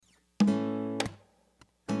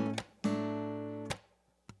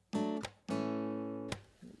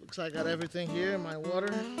Looks like I got everything here, my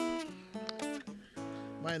water,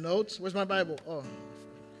 my notes. Where's my Bible? Oh,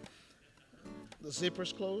 the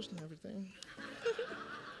zipper's closed and everything.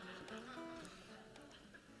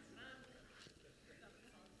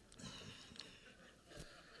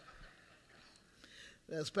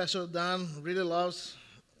 Special Don really loves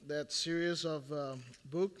that series of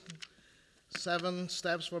book, Seven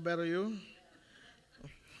Steps for Better You.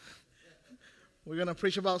 We're going to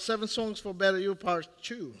preach about 7 songs for Better You, part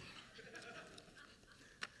 2.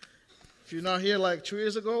 If you're not here like 2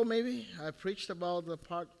 years ago, maybe, I preached about the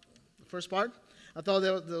first part. I thought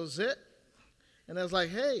that was it. And I was like,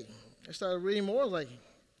 hey, I started reading more. Like,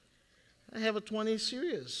 I have a 20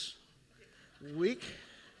 series week.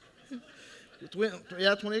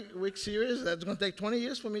 20-week series. That's going to take 20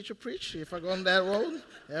 years for me to preach if I go on that road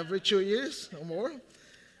every 2 years or more.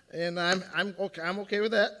 And I'm okay. I'm okay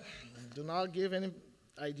with that. Do not give any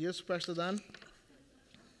ideas to Pastor Don.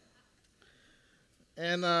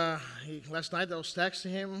 And last night I was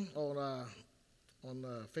texting him on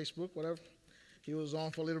Facebook, whatever. He was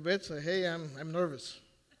on for a little bit. Said, "Hey, I'm nervous."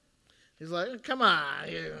 He's like, "Come on,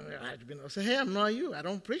 you have to be nervous." I said, "Hey, I'm not you. I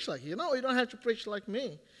don't preach like you. No, you don't have to preach like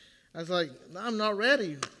me." I was like, "No, I'm not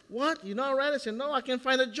ready." "What? You're not ready?" I said, "No, I can't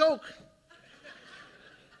find a joke.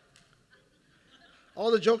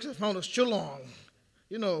 All the jokes I found was too long.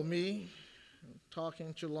 You know me,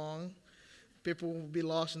 talking too long. People will be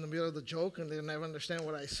lost in the middle of the joke and they'll never understand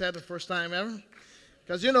what I said the first time ever.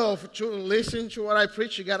 Because, to listen to what I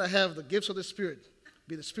preach, you got to have the gifts of the Spirit.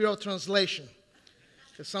 Be the spirit of translation.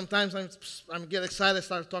 Because sometimes I get excited,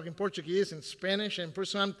 start talking Portuguese and Spanish, and pretty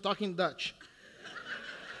soon I'm talking Dutch.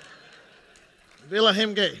 Villa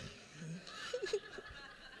him gay.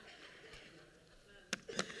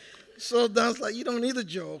 So Don's like, "You don't need a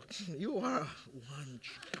joke. You are one."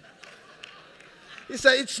 He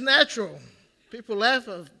said, "It's natural. People laugh,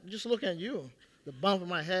 just look at you. The bump of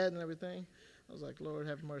my head and everything." I was like, "Lord,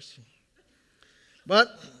 have mercy."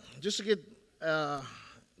 But just to get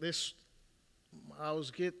this, I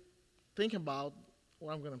was thinking about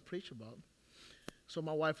what I'm going to preach about. So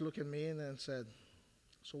my wife looked at me and then said,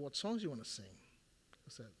 "So what songs you want to sing?" I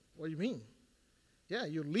said, "What do you mean?" "Yeah,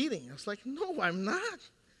 you're leading." I was like, "No, I'm not.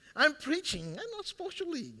 I'm preaching. I'm not supposed to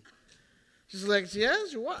lead." She's like,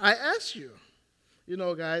 "Yes, you are. I asked you." You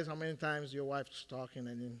know, guys, how many times your wife's talking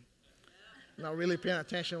and you're not really paying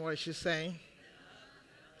attention to what she's saying.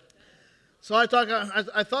 So I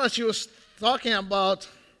thought she was talking about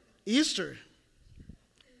Easter.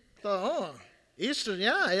 I thought, oh, Easter,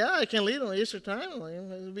 yeah, I can lead on Easter time. Like,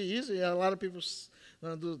 it'll be easy. A lot of people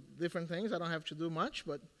do different things. I don't have to do much,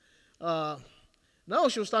 but no,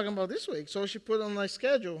 she was talking about this week. So she put on my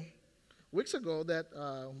schedule weeks ago that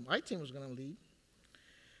my team was going to lead.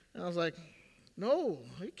 And I was like, "No,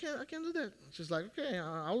 I can't do that." She's like, "Okay,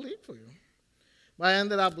 I'll lead for you." But I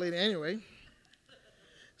ended up leading anyway.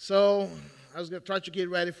 So I was going to try to get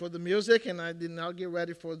ready for the music, and I did not get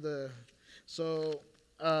ready for So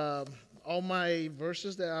all my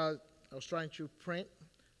verses that I was trying to print,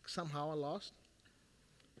 somehow I lost.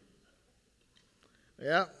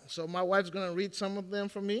 Yeah, so my wife's going to read some of them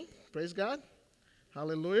for me. Praise God.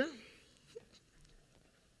 Hallelujah.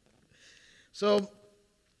 So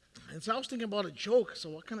I was thinking about a joke. So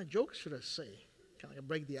what kind of joke should I say? Kind of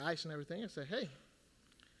break the ice and everything. I said, "Hey,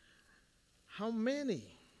 how many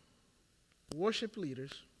worship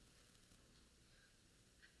leaders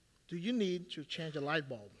do you need to change a light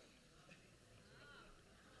bulb?"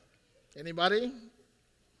 Anybody?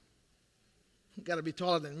 Got to be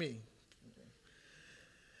taller than me.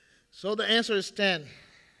 So the answer is 10.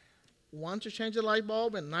 One to change a light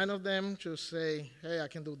bulb, and 9 of them to say, "Hey, I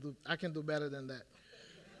can do better than that."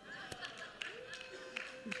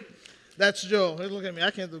 That's Joe. Hey, look at me.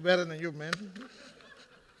 I can do better than you, man.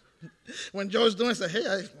 When Joe's doing, I say,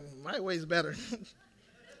 "Hey, my way is better."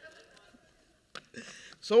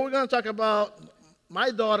 So we're going to talk about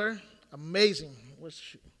my daughter. Amazing.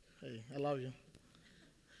 Hey, I love you.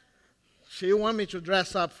 She wanted me to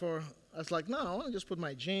dress up for. I was like, "No, I want to just put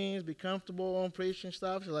my jeans, be comfortable, preach and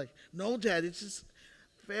stuff." She's like, "No, Dad, it's just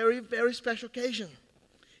very, very special occasion.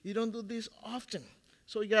 You don't do this often,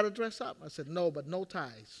 so you got to dress up." I said, "No, but no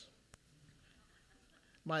ties."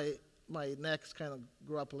 My neck's kind of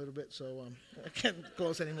grew up a little bit, so I can't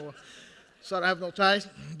close anymore. So I have no ties.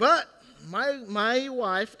 But my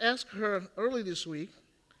wife asked her early this week,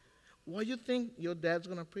 "What do you think your dad's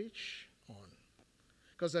going to preach on?"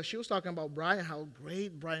 Because she was talking about Brian, how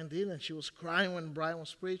great Brian did, and she was crying when Brian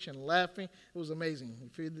was preaching and laughing. It was amazing.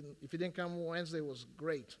 If he didn't come Wednesday, it was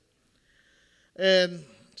great. And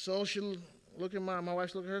so she looked at my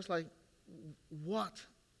wife looked at her, it's like,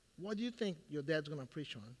 What do you think your dad's going to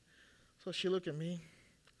preach on?" So she looked at me.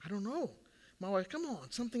 I don't know. My wife, come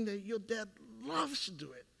on, something that your dad loves to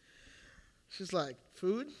do it. She's like,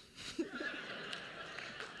 food?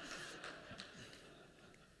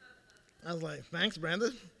 I was like, thanks,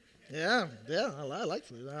 Brenda. Yeah, I like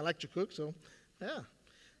food. I like to cook, so yeah.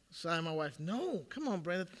 So my wife, no, come on,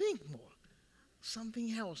 Brenda, think more.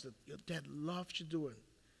 Something else that your dad loves to do it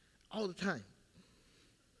all the time.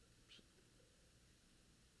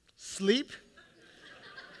 Sleep?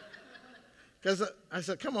 Because I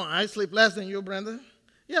said, come on, I sleep less than you, Brenda.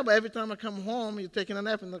 Yeah, but every time I come home, you're taking a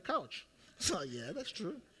nap on the couch. So, yeah, that's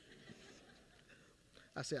true.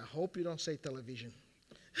 I said, I hope you don't say television.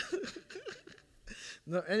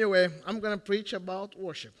 No, anyway, I'm going to preach about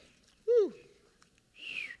worship. Woo.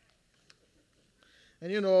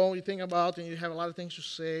 And you think about and you have a lot of things to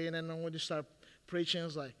say, and then when you start preaching,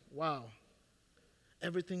 it's like, wow,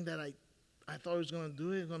 everything that I thought I was going to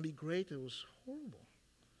do is going to be great. It was horrible.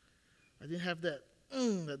 I didn't have that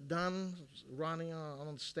done running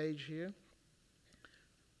on the stage here.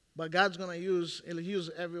 But God's going to he'll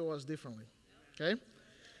use everyone's differently. Okay?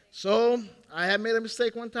 So I had made a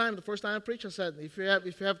mistake one time. The first time I preached, I said, if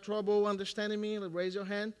you have trouble understanding me, raise your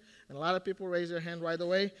hand. And a lot of people raise their hand right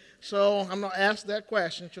away. So I'm going to ask that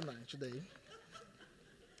question today.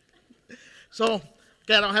 So,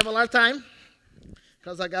 okay, I don't have a lot of time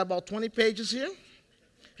because I got about 20 pages here.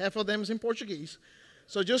 Half of them is in Portuguese.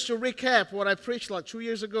 So just to recap what I preached like 2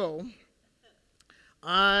 years ago,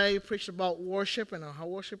 I preached about worship and how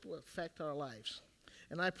worship will affect our lives.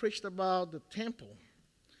 And I preached about the temples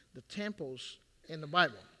in the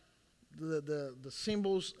Bible, the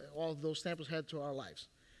symbols all of those temples had to our lives.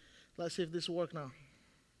 Let's see if this will work now.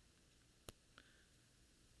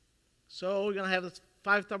 So we're going to have the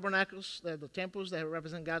 5 tabernacles, the temples that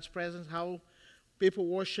represent God's presence, how people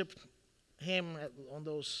worshiped him at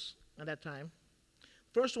that time.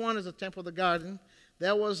 First one is the temple of the garden.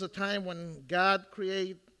 That was the time when God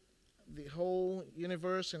created the whole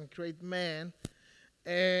universe and created man.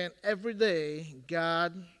 And every day,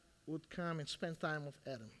 God would come and spend time with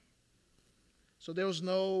Adam. So there was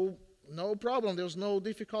no problem. There was no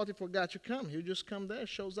difficulty for God to come. He would just come there,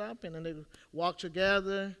 shows up, and then they would walk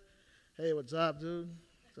together. Hey, what's up, dude?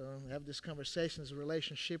 So have this conversation, this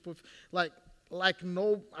relationship with, I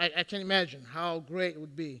can't imagine how great it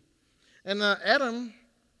would be. And Adam,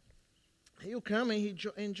 he would come and he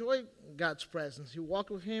enjoy God's presence. He walk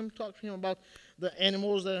with him, talk to him about the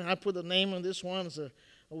animals. That I put the name on this one as a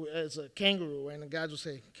kangaroo, and God would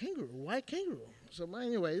say, kangaroo? Why kangaroo? So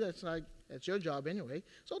anyway, that's your job anyway.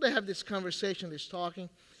 So they have this conversation, this talking,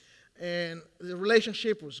 and the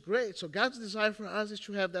relationship was great. So God's desire for us is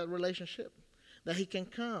to have that relationship, that he can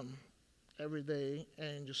come every day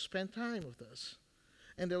and just spend time with us.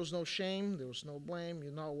 And there was no shame, there was no blame.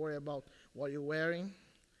 You're not worried about what you're wearing.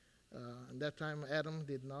 At that time, Adam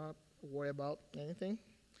did not worry about anything.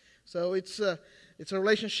 So it's a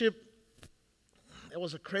relationship. It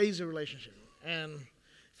was a crazy relationship. And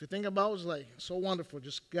if you think about it, it's like so wonderful.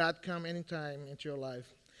 Just God come anytime into your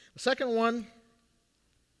life. The second one,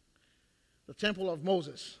 the temple of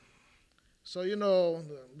Moses. So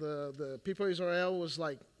the people of Israel was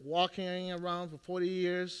like walking around for 40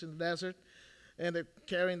 years in the desert, and they're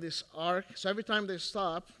carrying this ark. So every time they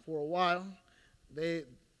stop for a while, they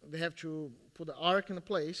have to put the ark in a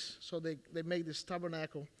place. So they make this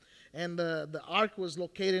tabernacle, and the ark was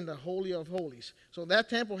located in the Holy of Holies. So that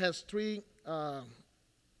temple has 3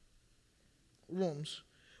 rooms.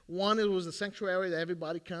 One, it was the sanctuary that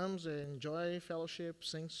everybody comes and enjoy fellowship,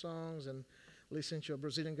 sing songs, and listen to a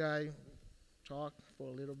Brazilian guy talk for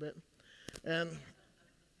a little bit. And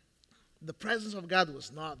the presence of God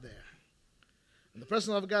was not there. And the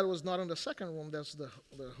presence of God was not in the second room. That's the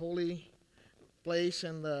holy place,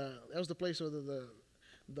 and that was the place where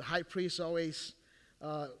the high priest always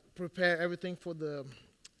prepare everything for the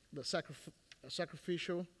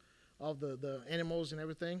sacrificial of the animals and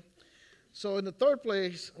everything. So in the third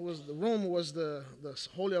place was the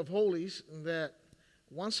Holy of Holies, that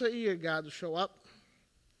once a year God would show up,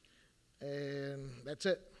 and that's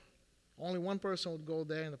it. Only one person would go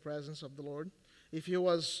there in the presence of the Lord. If he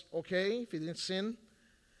was okay, if he didn't sin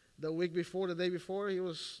the week before, the day before, he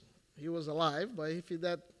was alive. But if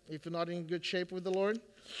you're not in good shape with the Lord,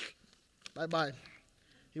 bye-bye.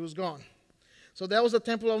 He was gone. So that was the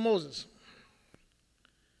temple of Moses.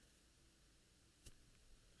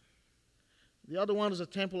 The other one is the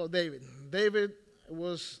temple of David. David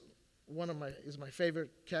is my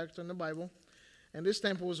favorite character in the Bible. And this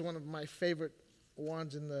temple was one of my favorite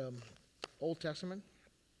ones in the Old Testament,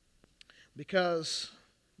 because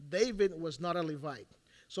David was not a Levite.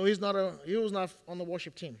 So he was not on the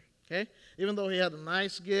worship team. Okay, even though he had a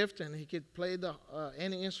nice gift and he could play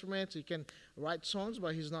any instrument, he can write songs,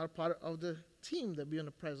 but he's not a part of the team that be in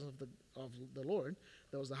the presence of the Lord.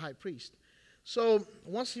 That was the high priest. So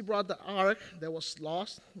once he brought the ark that was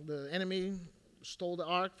lost, the enemy stole the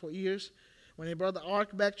ark for years. When he brought the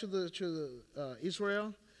ark back to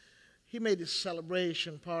Israel, he made this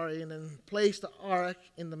celebration party and then placed the ark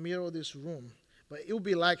in the middle of this room. But it would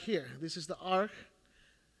be like here. This is the ark,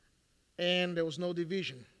 and there was no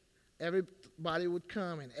division. Everybody would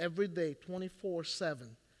come, and every day,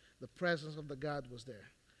 24/7, the presence of the God was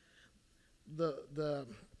there.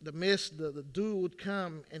 The mist, the dew would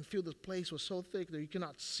come and fill the place was so thick that you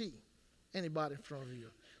cannot see anybody in front of you.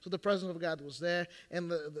 So the presence of God was there,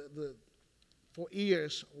 and for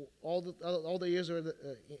years, all the years they were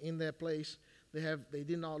in that place, they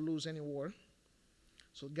did not lose any war.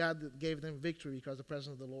 So God gave them victory because the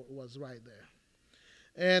presence of the Lord was right there.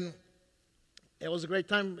 And it was a great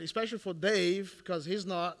time, especially for Dave, because he's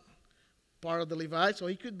not part of the Levites, so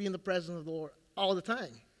he could be in the presence of the Lord all the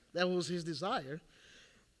time. That was his desire.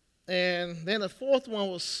 And then the fourth one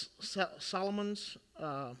was Solomon's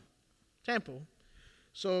temple.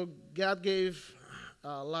 So God gave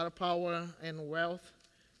a lot of power and wealth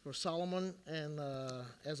for Solomon, and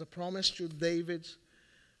as a promise to David's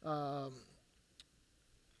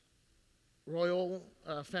royal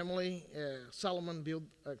family, Solomon built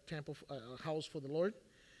a temple, a house for the Lord.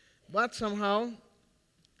 But somehow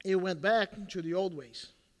it went back to the old ways.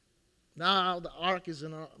 Now the ark is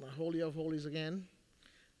in the Holy of Holies again.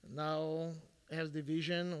 Now it has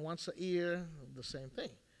division once a year, the same thing.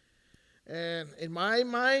 And in my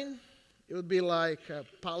mind, it would be like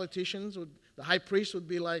politicians, the high priest would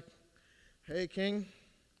be like, hey, king,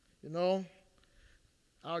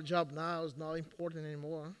 our job now is not important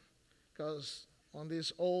anymore, because on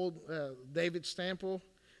this old David's temple,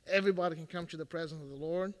 everybody can come to the presence of the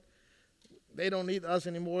Lord. They don't need us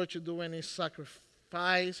anymore to do any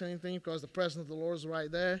sacrifice or anything, because the presence of the Lord is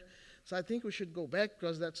right there. So I think we should go back,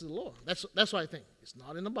 because that's the law. That's what I think. It's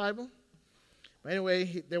not in the Bible. But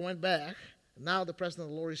anyway, they went back. Now the presence of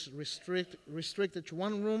the Lord is restricted to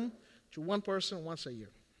one room, to one person once a year.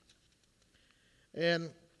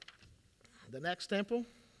 And the next temple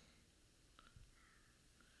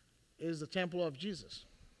is the temple of Jesus.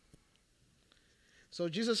 So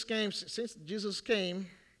since Jesus came,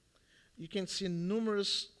 you can see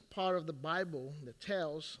numerous part of the Bible that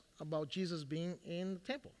tells about Jesus being in the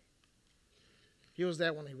temple. He was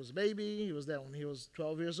there when he was a baby. He was there when he was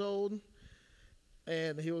 12 years old.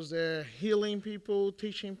 And he was there healing people,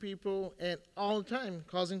 teaching people, and all the time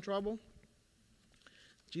causing trouble.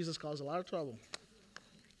 Jesus caused a lot of trouble.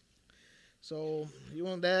 So he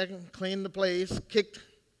went there and cleaned the place, kicked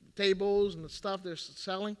tables and the stuff they're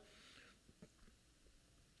selling.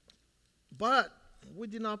 But I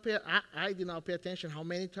did not pay attention how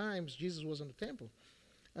many times Jesus was in the temple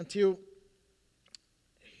until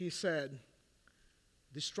he said,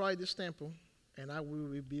 destroy this temple and I will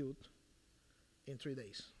rebuild in 3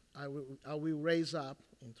 days. I will raise up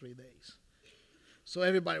in 3 days. So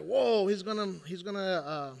everybody, whoa, he's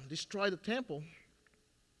gonna destroy the temple,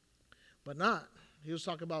 but not. He was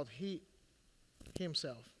talking about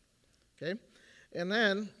himself. Okay, and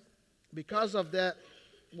then because of that,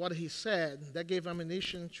 what he said, that gave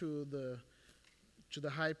ammunition to the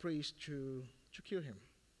high priest to kill him.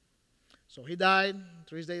 So he died.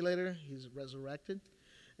 3 days later, he's resurrected,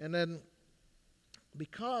 and then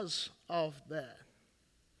because of that,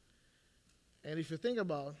 and if you think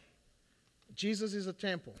about, Jesus is a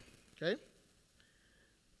temple, okay,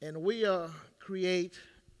 and we are create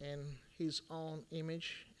in His own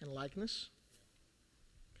image and likeness,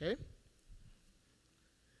 okay.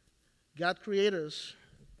 God created us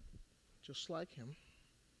just like Him.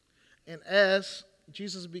 And as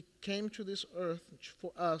Jesus came to this earth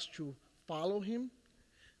for us to follow Him,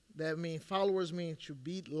 that means followers mean to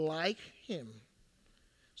be like Him.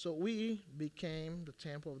 So we became the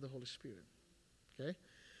temple of the Holy Spirit. Okay?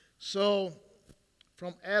 So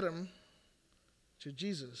from Adam to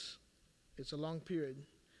Jesus, it's a long period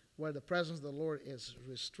where the presence of the Lord is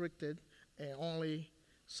restricted and only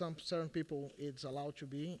some certain people it's allowed to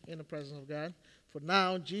be in the presence of God. For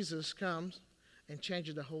now, Jesus comes and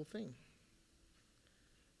changes the whole thing.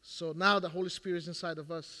 So now the Holy Spirit is inside of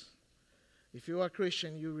us. If you are a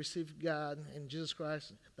Christian, you receive God and Jesus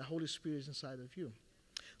Christ, the Holy Spirit is inside of you.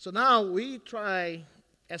 So now we try,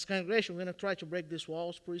 as congregation, we're going to try to break these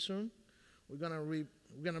walls pretty soon. We're going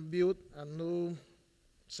to build a new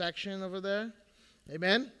section over there.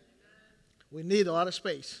 Amen? We need a lot of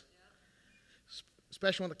space.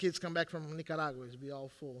 Especially when the kids come back from Nicaragua. It'll be all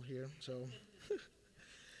full here. So,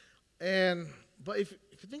 And but if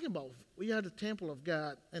you think about it, we are the temple of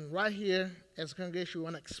God, and right here as a congregation, we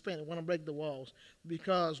want to expand, we want to break the walls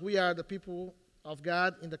because we are the people of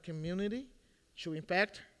God in the community to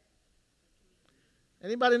impact.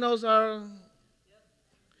 Anybody knows our?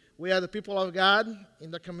 We are the people of God in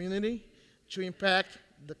the community to impact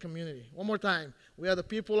the community. One more time. We are the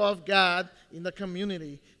people of God in the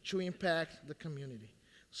community to impact the community.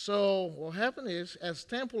 So what happened is, as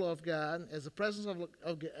temple of God, as the presence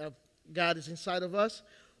of God is inside of us,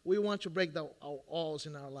 we want to break our walls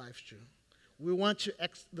in our lives too. We want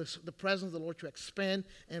the presence of the Lord to expand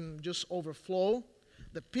and just overflow.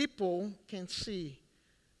 The people can see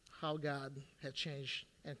how God has changed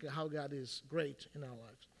and how God is great in our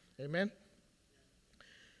lives. Amen?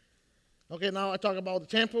 Okay, now I talk about the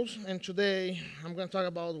temples, and today I'm going to talk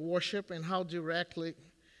about worship and how directly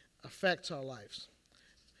affects our lives.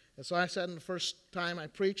 And so I said in the first time I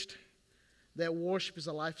preached that worship is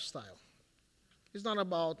a lifestyle. It's not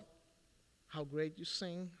about how great you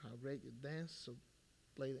sing, how great you dance, or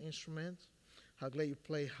play the instruments, how great you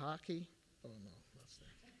play hockey. Oh, no, that's that.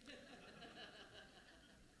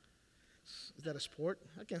 Is that a sport?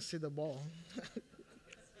 I can't see the ball.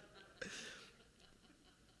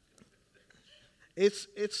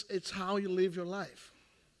 It's how you live your life.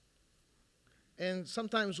 And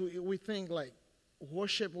sometimes we think like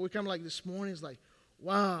worship, we come like this morning, it's like,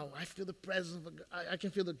 wow, I feel the presence of, I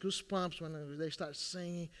can feel the goosebumps when they start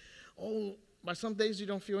singing. Oh, but some days you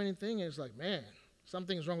don't feel anything, and it's like, man,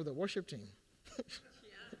 something's wrong with the worship team.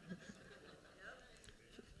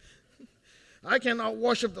 I cannot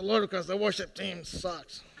worship the Lord because the worship team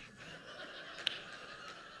sucks.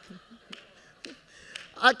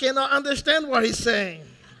 I cannot understand what he's saying.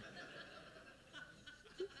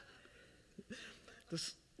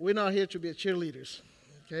 We're not here to be cheerleaders,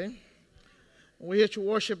 okay? We're here to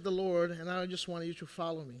worship the Lord, and I just want you to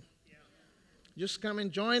follow me. Just come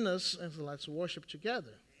and join us, and let's worship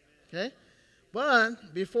together, okay?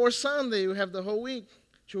 But before Sunday, you have the whole week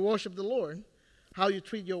to worship the Lord. How you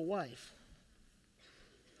treat your wife,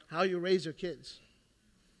 how you raise your kids,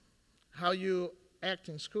 how you act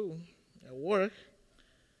in school, at work,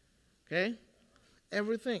 okay?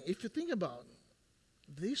 Everything. If you think about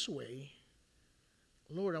this way,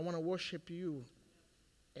 Lord, I want to worship you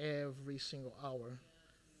every single hour.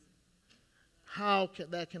 How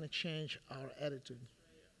that can change our attitude?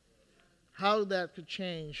 How that could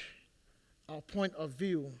change our point of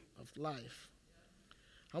view of life?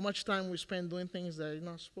 How much time we spend doing things that you're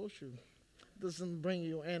not supposed to? Doesn't bring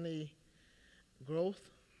you any growth.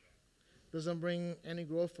 Doesn't bring any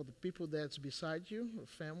growth for the people that's beside you or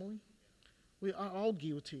family. We are all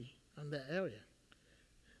guilty in that area.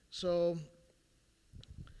 So,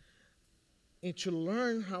 and to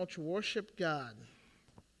learn how to worship God,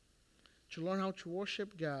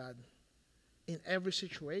 in every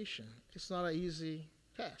situation, it's not an easy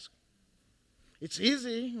task. It's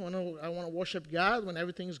easy when I want to worship God when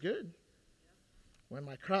everything is good. When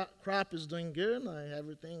my crop is doing good,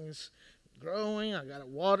 everything is growing, I got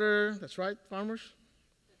water. That's right, farmers?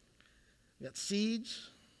 You got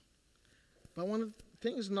seeds. But when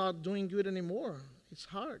things not doing good anymore, it's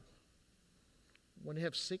hard. When you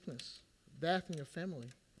have sickness, death in your family,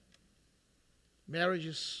 marriage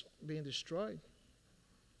is being destroyed,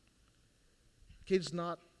 kids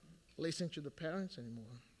not listening to the parents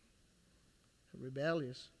anymore,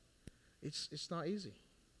 rebellious. It's not easy.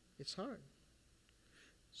 It's hard.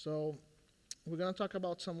 So we're going to talk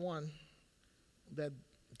about someone that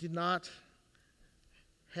did not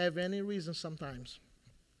have any reason sometimes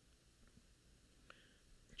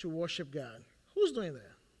to worship God. Who's doing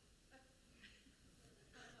that?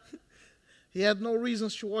 He had no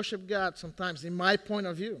reasons to worship God sometimes, in my point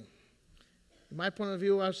of view. In my point of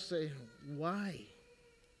view, I would say, why?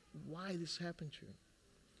 Why this happened to you?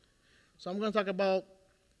 So I'm going to talk about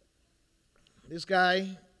this guy,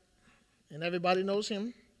 and everybody knows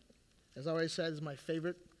him. As I already said, he's my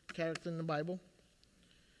favorite character in the Bible.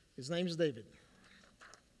 His name is David.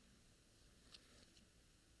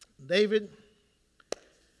 David,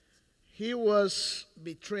 he was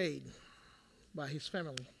betrayed by his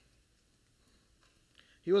family.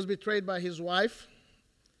 He was betrayed by his wife.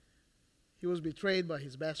 He was betrayed by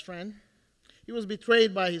his best friend. He was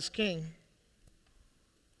betrayed by his king.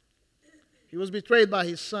 He was betrayed by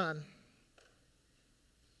his son.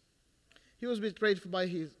 He was betrayed by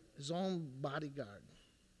his own bodyguard.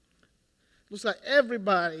 Looks like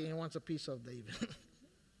everybody wants a piece of David.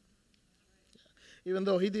 Even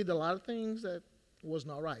though he did a lot of things that was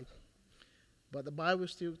not right. But the Bible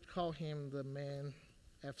still called him the man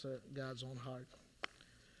after God's own heart.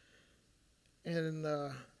 And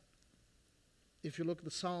if you look at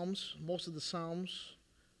the Psalms, most of the Psalms,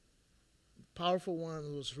 powerful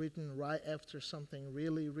one was written right after something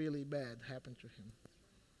really, really bad happened to him.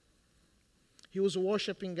 He was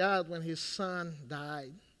worshiping God when his son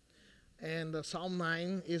died. And Psalm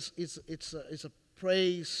 9 is a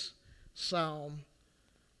praise psalm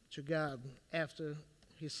to God after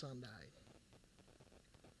his son died.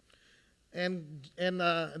 And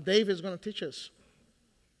David is going to teach us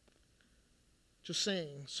to sing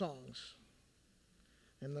songs.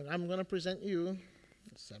 And then I'm going to present you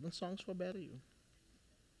 7 songs for better you.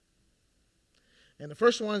 And the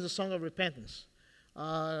first one is a song of repentance.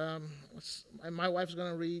 My wife's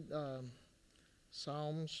going to read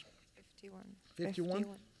Psalms 51.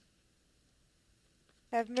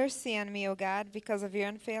 Have mercy on me, O God, because of your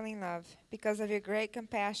unfailing love. Because of your great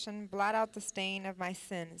compassion, blot out the stain of my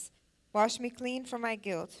sins. Wash me clean from my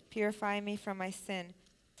guilt. Purify me from my sin.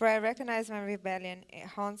 For I recognize my rebellion. It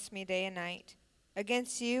haunts me day and night.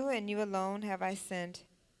 Against you and you alone have I sinned.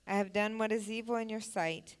 I have done what is evil in your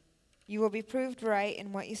sight. You will be proved right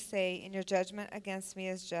in what you say, and your judgment against me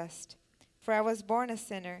is just. For I was born a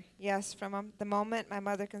sinner, yes, from the moment my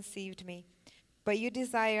mother conceived me. But you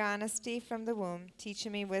desire honesty from the womb,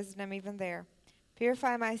 teaching me wisdom even there.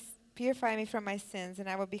 Purify me from my sins, and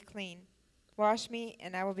I will be clean. Wash me,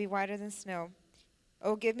 and I will be whiter than snow.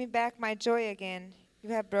 Oh, give me back my joy again. You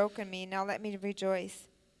have broken me, now let me rejoice.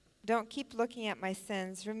 Don't keep looking at my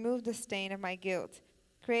sins. Remove the stain of my guilt.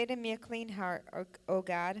 Create in me a clean heart, O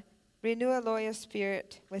God. Renew a loyal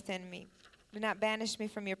spirit within me. Do not banish me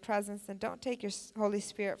from your presence, and don't take your Holy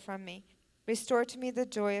Spirit from me. Restore to me the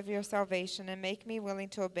joy of your salvation, and make me willing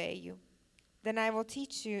to obey you. Then I will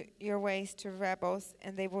teach you your ways to rebels,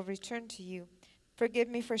 and they will return to you. Forgive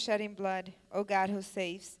me for shedding blood, O God who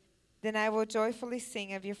saves. Then I will joyfully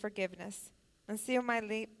sing of your forgiveness. Unseal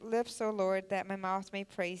my lips, O Lord, that my mouth may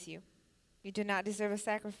praise you. You do not deserve a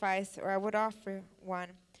sacrifice, or I would offer one.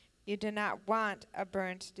 You do not want a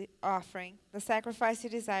burnt offering. The sacrifice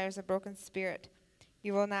you desire is a broken spirit.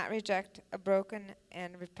 You will not reject a broken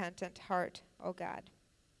and repentant heart, O God.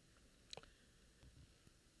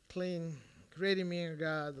 Creating me, O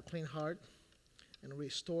God, a clean heart, and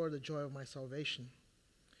restore the joy of my salvation.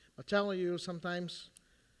 I'm telling you, sometimes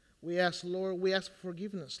we ask for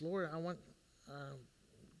forgiveness. Lord,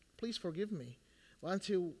 please forgive me. But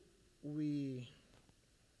until we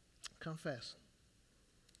confess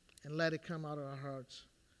and let it come out of our hearts,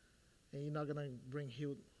 and you're not going to bring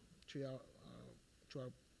healed to our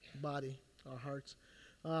body, our hearts.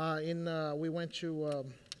 We went to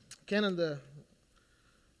Canada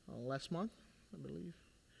last month, I believe,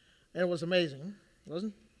 and it was amazing,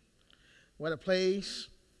 wasn't it? We had a place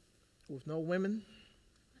with no women.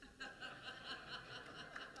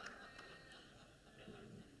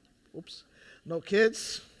 Oops, no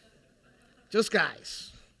kids, just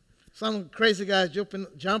guys. Some crazy guys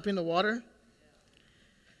jump in the water.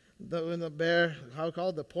 The bear, how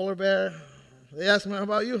called the polar bear. They asked me, how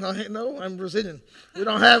about you? No, I'm Brazilian. We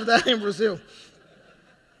don't have that in Brazil.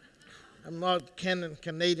 I'm not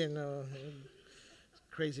Canadian,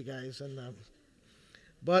 crazy guys.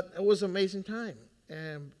 But it was an amazing time.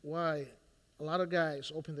 And why? A lot of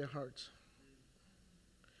guys opened their hearts.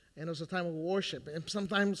 And it was a time of worship. And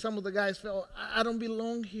sometimes some of the guys felt, I don't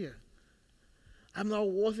belong here. I'm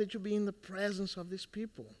not worthy to be in the presence of these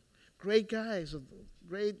people. Great guys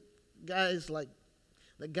like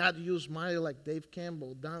that God used mightily, like Dave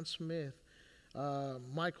Campbell, Don Smith,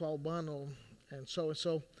 Michael Albano, and so and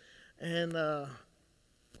so. And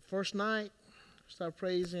first night, start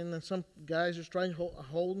praising, and some guys just trying to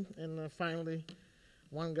hold, and finally,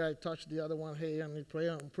 one guy touched the other one. Hey, I need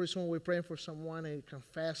prayer. And pretty soon we're praying for someone and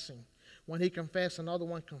confessing. When he confessed, another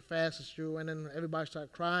one confesses too, and then everybody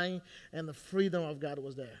started crying, and the freedom of God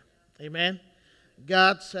was there. Amen.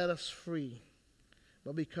 God set us free,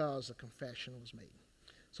 but because a confession was made.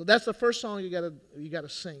 So that's the first song you gotta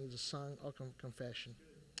sing, the song of confession.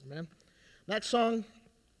 Amen. Next song,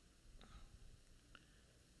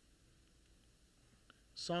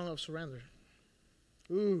 Song of Surrender.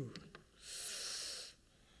 Ooh,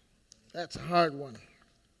 that's a hard one.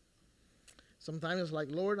 Sometimes it's like,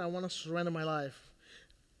 Lord, I want to surrender my life.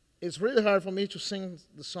 It's really hard for me to sing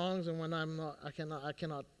the songs, and when I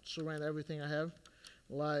cannot surrender everything I have.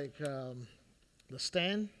 Like the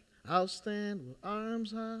stand, I'll stand with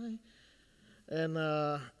arms high, and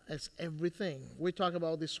it's everything. We talk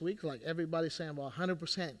about this week, like everybody's saying about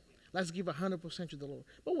 100%. Let's give 100% to the Lord.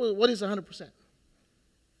 But what is 100%?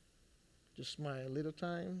 Just my little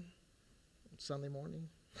time, Sunday morning.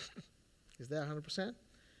 Is that 100%?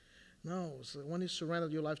 No. So when you surrender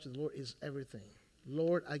your life to the Lord, is everything.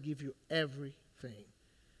 Lord, I give you everything.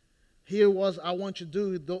 Here was I want you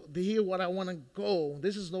to do. Here what I want to go.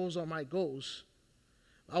 Those are my goals.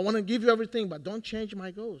 I want to give you everything, but don't change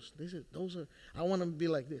my goals. Those are. I want to be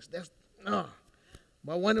like this. That's no.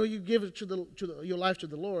 But when you give it your life to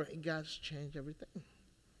the Lord, God's changed everything.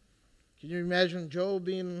 Can you imagine Joe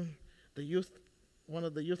being one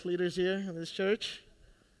of the youth leaders here in this church?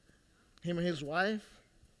 Him and his wife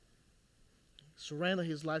surrender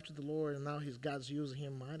his life to the Lord, and now God's using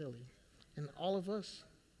him mightily. And all of us,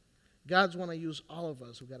 God's want to use all of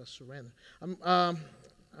us. We got to surrender. I'm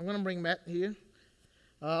going to bring Matt here.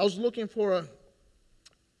 I was looking for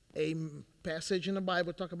a passage in the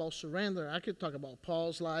Bible talk about surrender. I could talk about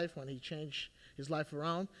Paul's life when he changed his life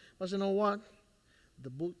around. But you know what? The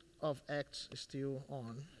book of Acts is still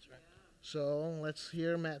on. That's right. So let's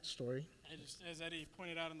hear Matt's story. As Eddie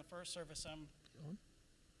pointed out in the first service, I'm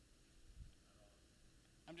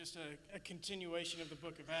just a continuation of the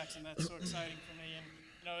book of Acts, and that's so exciting for me. And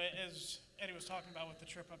as Eddie was talking about with the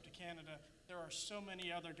trip up to Canada, there are so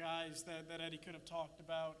many other guys that Eddie could have talked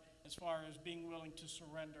about as far as being willing to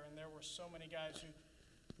surrender. And there were so many guys who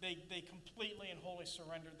they completely and wholly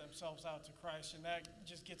surrendered themselves out to Christ. And that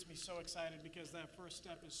just gets me so excited because that first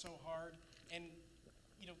step is so hard. And,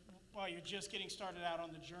 while you're just getting started out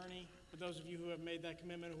on the journey, for those of you who have made that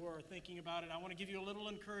commitment, who are thinking about it, I want to give you a little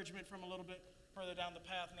encouragement from a little bit further down the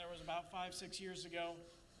path. And there was about 5-6 years ago,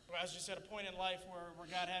 I was just at a point in life where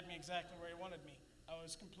God had me exactly where he wanted me. I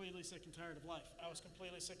was completely sick and tired of life. I was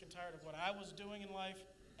completely sick and tired of what I was doing in life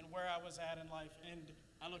and where I was at in life. And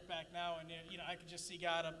I look back now and, I could just see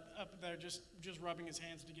God up there just rubbing his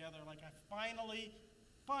hands together. Like, I finally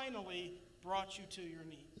brought you to your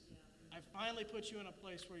knees. I finally put you in a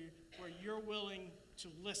place where you're willing to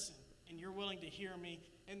listen and you're willing to hear me.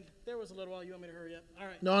 And there was a little while. You want me to hurry up? All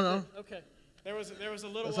right. No. Okay. There was a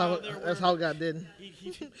little while there. That's how God did. He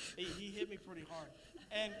hit me pretty hard.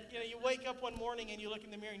 And you wake up one morning and you look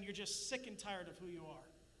in the mirror and you're just sick and tired of who you are.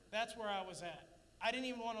 That's where I was at. I didn't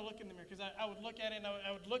even want to look in the mirror because I would look at it and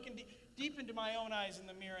I would look deep into my own eyes in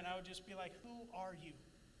the mirror and I would just be like, who are you?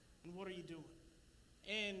 And what are you doing?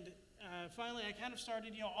 And finally, I kind of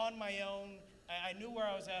started, on my own. I knew where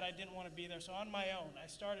I was at. I didn't want to be there. So on my own, I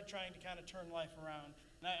started trying to kind of turn life around.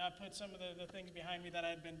 And I put some of the things behind me that I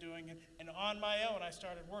had been doing. And on my own, I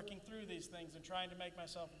started working through these things and trying to make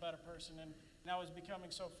myself a better person. And I was becoming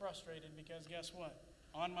so frustrated because guess what?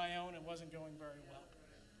 On my own, it wasn't going very well.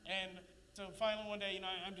 And so finally one day,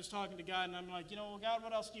 I'm just talking to God and I'm like, well, God,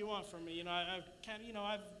 what else do you want from me? I've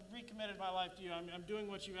recommitted my life to you. I'm doing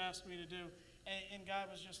what you asked me to do. And God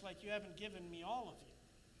was just like, you haven't given me all of you.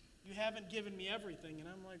 You haven't given me everything. And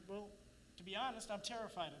I'm like, well, to be honest, I'm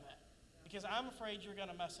terrified of that because I'm afraid you're going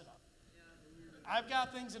to mess it up. I've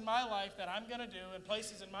got things in my life that I'm going to do and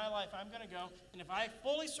places in my life I'm going to go. And if I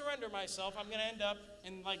fully surrender myself, I'm going to end up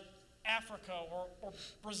in like Africa or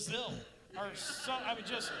Brazil or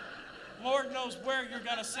just Lord knows where you're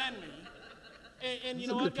going to send me. And you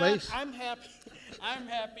know what, God? I'm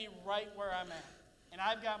happy right where I'm at. And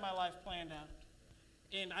I've got my life planned out.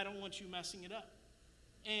 And I don't want you messing it up.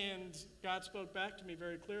 And God spoke back to me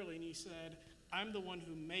very clearly, and he said, I'm the one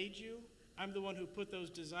who made you. I'm the one who put those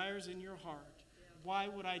desires in your heart. Why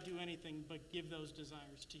would I do anything but give those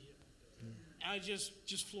desires to you? And it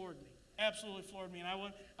just floored me. Absolutely floored me. And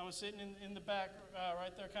I was sitting in the back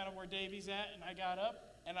right there kind of where Davey's at, and I got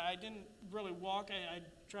up, and I didn't really walk. I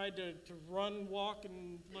tried to run, walk,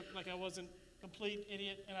 and look like I wasn't a complete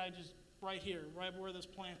idiot, and I just right here, right where this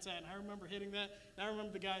plant's at. And I remember hitting that, and I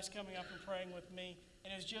remember the guys coming up and praying with me,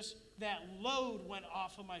 and it was just that load went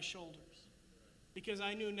off of my shoulders. Because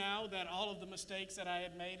I knew now that all of the mistakes that I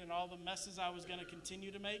had made and all the messes I was going to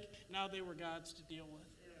continue to make, now they were God's to deal with.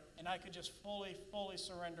 And I could just fully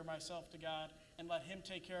surrender myself to God and let him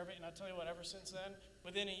take care of it. And I'll tell you what, ever since then,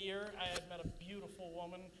 within a year, I had met a beautiful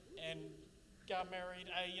woman and got married.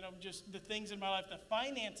 Just the things in my life, the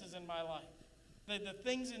finances in my life, the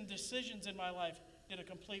things and decisions in my life did a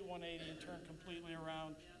complete 180 and turned completely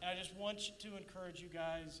around. And I just want to encourage you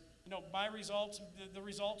guys. My results, the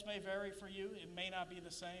results may vary for you. It may not be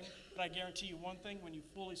the same, but I guarantee you one thing, when you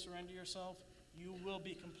fully surrender yourself, you will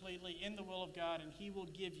be completely in the will of God, and he will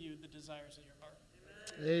give you the desires of your heart.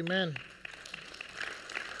 Amen.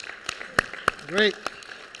 Great.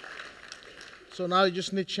 So now you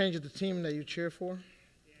just need to change the team that you cheer for.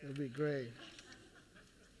 It'll be great.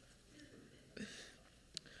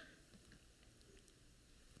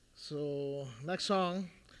 So next song.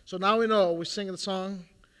 So now we know we're singing the song.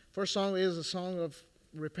 First song is a song of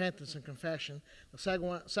repentance and confession. The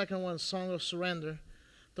second one is a song of surrender.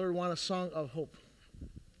 Third one, a song of hope.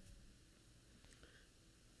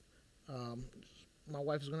 My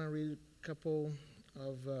wife is going to read a couple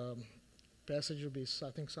of passage will be,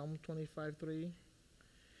 I think, Psalm 25:3.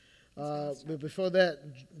 But before that,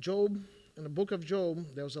 Job, in the book of Job,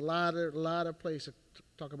 there was a lot of places to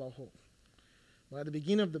talk about hope. But at the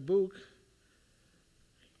beginning of the book,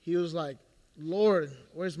 he was like, Lord,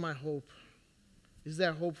 where's my hope? Is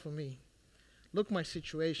there hope for me? Look my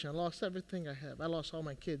situation. I lost everything I have. I lost all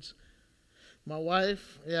my kids. My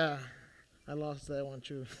wife, yeah, I lost that one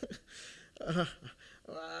too.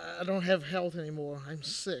 I don't have health anymore. I'm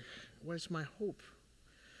sick. Where's my hope?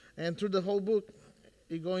 And through the whole book,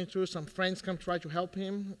 he's going through, some friends come try to help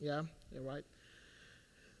him. Yeah, you're right.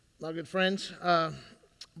 Not good friends.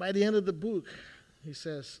 By the end of the book, he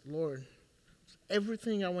says, Lord,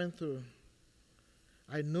 everything I went through,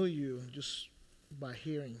 I knew you just by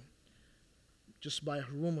hearing, just by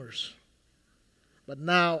rumors. But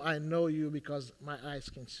now I know you because my eyes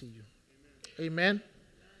can see you. Amen?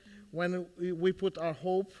 When we put our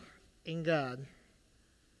hope in God,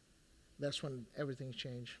 that's when everything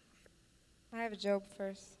changed. I have Job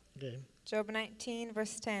first. Okay. Job 19,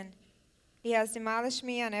 verse 10. He has demolished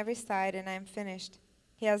me on every side, and I am finished.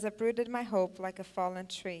 He has uprooted my hope like a fallen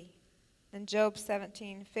tree. And Job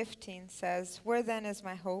 17:15 says, where then is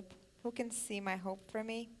my hope? Who can see my hope for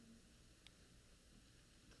me?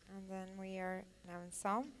 And then we are now in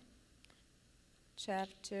Psalm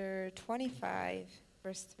chapter 25,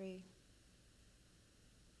 verse 3.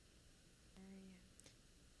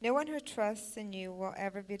 No one who trusts in you will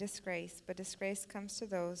ever be disgraced, but disgrace comes to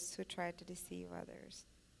those who try to deceive others.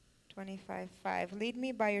 25:5. Lead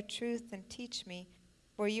me by your truth and teach me,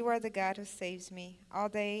 for you are the God who saves me. All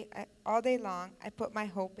day long, I put my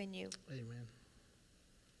hope in you. Amen.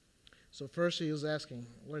 So first he was asking,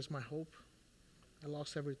 where's my hope? I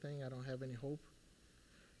lost everything. I don't have any hope.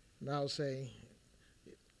 Now say,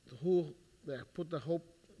 who that put the hope,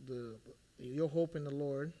 your hope in the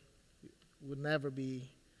Lord would never be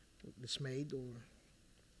dismayed or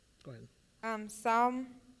go ahead. Psalm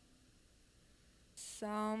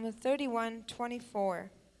 31:24.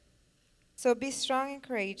 So be strong and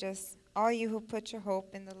courageous, all you who put your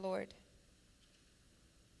hope in the Lord.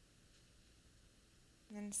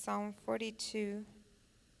 And Psalm 42,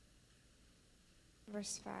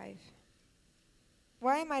 verse 5.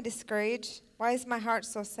 Why am I discouraged? Why is my heart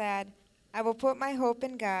so sad? I will put my hope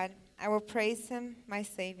in God. I will praise him, my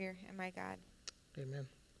Savior and my God. Amen.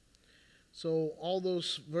 So all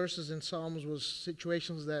those verses in Psalms was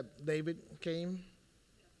situations that David came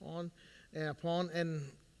on and upon, and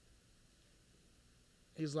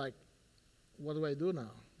he's like, what do I do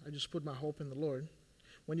now? I just put my hope in the Lord.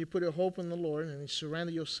 When you put your hope in the Lord and you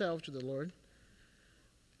surrender yourself to the Lord,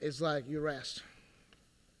 it's like you rest.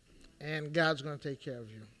 And God's going to take care of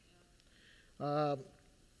you.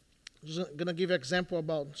 Just going to give you an example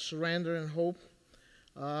about surrender and hope.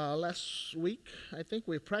 Last week, I think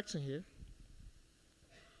we were practicing here.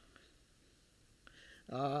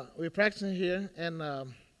 And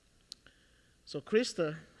so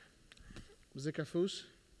Krista Zikafus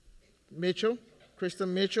Mitchell, Krista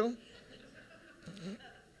Mitchell,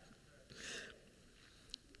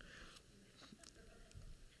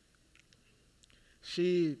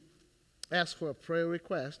 she asked for a prayer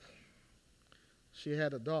request. She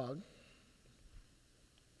had a dog.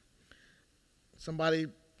 Somebody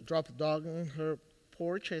dropped a dog on her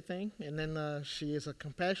porch, I think, and then she is a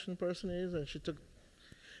compassionate person, and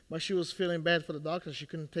but she was feeling bad for the dog because she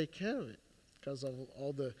couldn't take care of it because of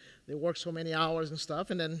they work so many hours and stuff,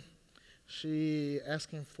 and then she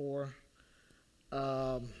asking for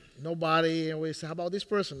nobody, and we say, how about this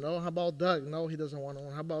person? No. How about Doug? No, he doesn't want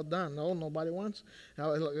one. How about Don? No, nobody wants.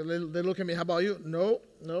 They look at me, how about you? No.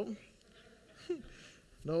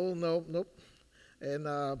 No, nope. And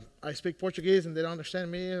I speak Portuguese, and they don't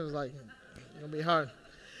understand me. It was like, it'll be hard.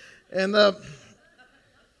 And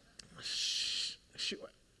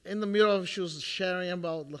in the middle of, she was sharing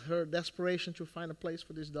about her desperation to find a place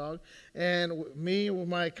for this dog. And me, with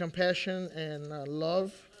my compassion and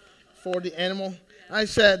love for the animal, I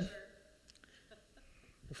said,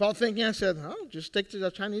 without thinking, I said, oh, just take to the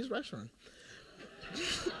Chinese restaurant.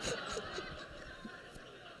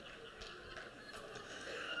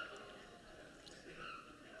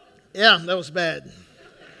 Yeah, that was bad.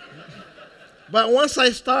 But once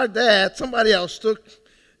I started that, somebody else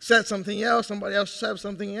said something else, somebody else said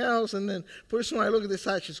something else, and then pretty soon I look at this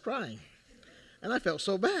side, she's crying. And I felt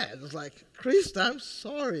so bad. It was like, Krista, I'm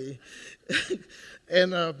sorry.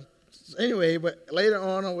 And anyway, but later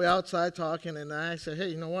on, we're outside talking, and I said, hey,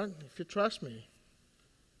 you know what? If you trust me,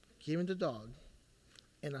 give me the dog,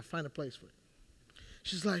 and I'll find a place for it.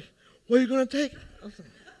 She's like, what are you going to take? I was like,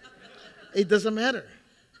 it doesn't matter.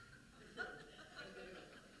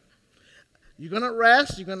 You're going to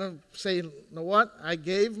rest. You're going to say, you know what? I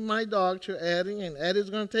gave my dog to Eddie, and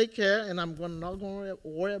Eddie's going to take care, and I'm not going to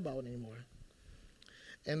worry about it anymore.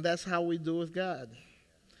 And that's how we do with God.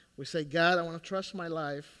 We say, God, I want to trust my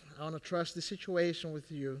life. I want to trust the situation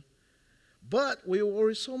with you. But we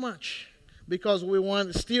worry so much because we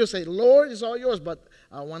want to still say, Lord, it's all yours, but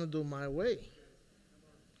I want to do my way.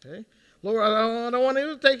 Okay? Lord, I don't want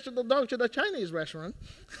to take the dog to the Chinese restaurant.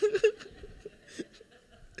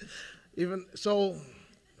 Even so,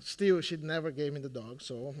 still, she never gave me the dog,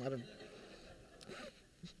 so I don't.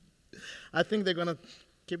 I think they're going to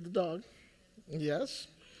keep the dog. Yes.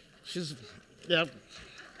 Yeah.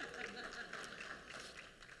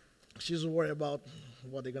 She's worried about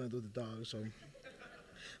what they're going to do to the dog. So,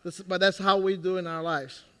 but that's how we do in our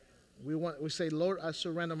lives. We say, Lord, I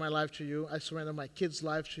surrender my life to you. I surrender my kids'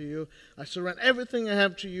 life to you. I surrender everything I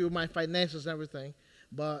have to you, my finances, everything.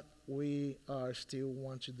 But we are still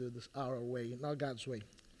want to do this our way, not God's way.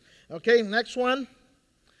 Okay, next one.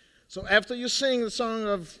 So after you sing the song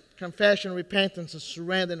of confession, repentance, and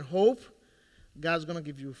surrender and hope, God's going to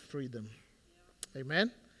give you freedom.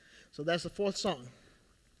 Amen? So that's the fourth song.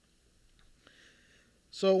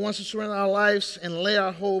 So once we surrender our lives and lay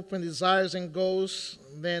our hope and desires and goals,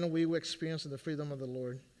 then we will experience the freedom of the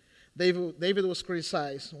Lord. David was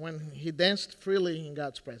criticized when he danced freely in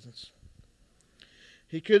God's presence.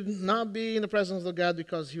 He could not be in the presence of God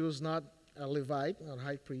because he was not a Levite, not a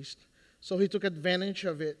high priest. So he took advantage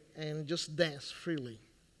of it and just danced freely.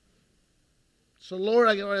 So Lord,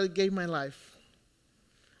 I already gave my life.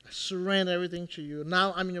 I surrender everything to you.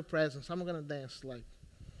 Now I'm in your presence. I'm going to dance like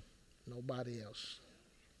nobody else.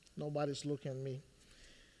 Nobody's looking at me.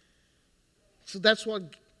 So that's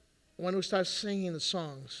what, when we start singing the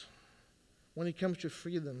songs, when it comes to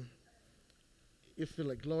freedom, you feel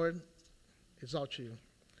like, Lord, it's all to you.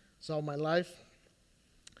 It's all my life.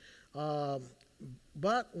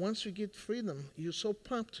 But once you get freedom, you're so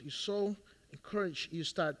pumped, you're so encouraged, you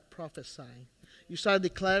start prophesying. You start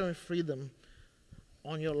declaring freedom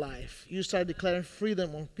on your life. You start declaring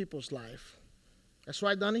freedom on people's life. That's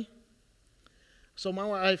right, Donnie? So my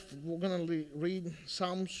wife, we're going to read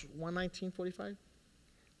Psalms 119:45.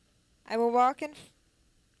 I will walk in freedom.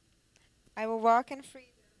 I will walk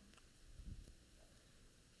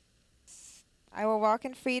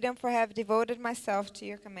in freedom, for I have devoted myself to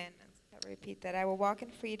your commandments. I'll repeat that. I will walk in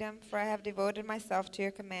freedom, for I have devoted myself to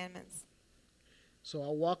your commandments. So I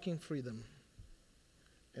walk in freedom.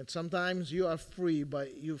 And sometimes you are free, but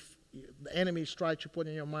the enemies try to put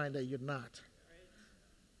in your mind that you're not.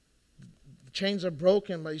 The chains are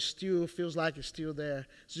broken, but it still feels like it's still there.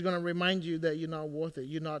 So it's going to remind you that you're not worth it.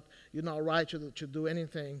 You're not right to do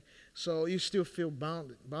anything. So you still feel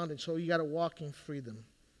bounded. So you got to walk in freedom.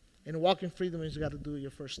 And walking freedom means you got to do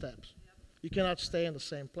your first steps. Yep. You cannot stay in the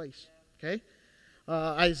same place. Okay?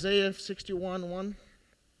 Isaiah 61:1.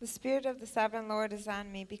 The Spirit of the Sovereign Lord is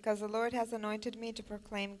on me, because the Lord has anointed me to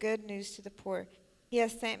proclaim good news to the poor. He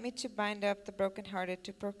has sent me to bind up the brokenhearted,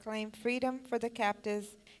 to proclaim freedom for the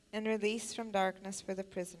captives and release from darkness for the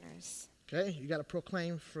prisoners. Okay? You got to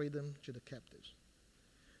proclaim freedom to the captives.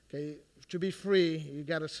 Okay? To be free, you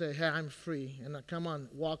got to say, hey, I'm free. And come on,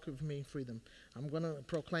 walk with me in freedom. I'm going to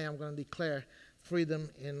proclaim, I'm going to declare freedom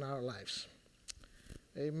in our lives.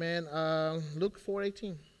 Amen. Luke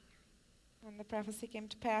 4:18. When the prophecy came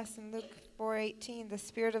to pass in Luke 4:18, the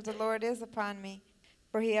Spirit of the Lord is upon me,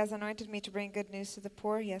 for he has anointed me to bring good news to the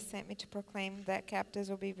poor. He has sent me to proclaim that captives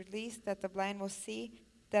will be released, that the blind will see,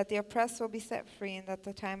 that the oppressed will be set free, and that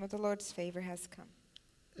the time of the Lord's favor has come.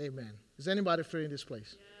 Amen. Is anybody free in this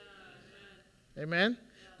place? Yeah, amen.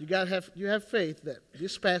 Yeah. You have faith that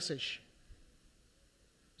this passage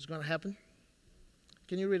is going to happen.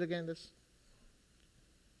 Can you read again this?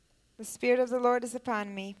 The Spirit of the Lord is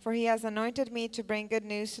upon me, for he has anointed me to bring good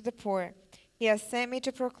news to the poor. He has sent me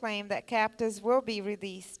to proclaim that captives will be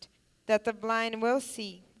released, that the blind will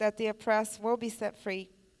see, that the oppressed will be set free,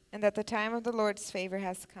 and that the time of the Lord's favor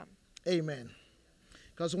has come. Amen.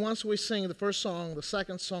 Because once we sing the first song, the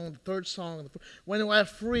second song, the third song, when we are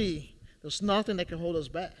free, there's nothing that can hold us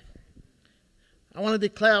back. I want to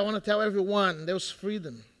tell everyone there's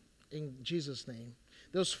freedom in Jesus' name.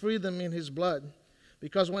 There's freedom in his blood.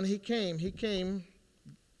 Because when he came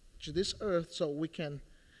to this earth so we can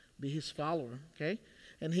be his follower, okay?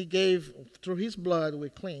 And he gave, through his blood we're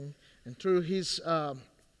clean, and through his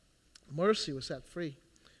mercy we're set free.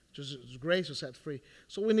 His grace was set free.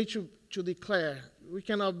 So we need to declare. We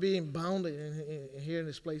cannot be bound here in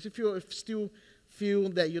this place. If you still feel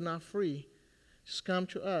that you're not free, just come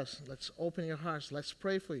to us. Let's open your hearts. Let's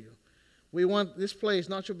pray for you. We want this place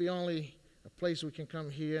not to be only a place we can come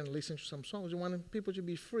here and listen to some songs. We want people to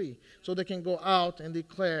be free so they can go out and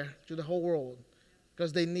declare to the whole world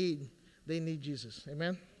because they need Jesus.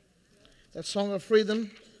 Amen? That song of freedom.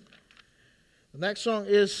 The next song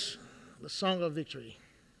is the song of victory.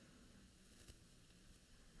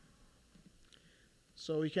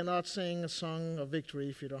 So you cannot sing a song of victory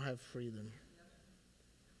if you don't have freedom.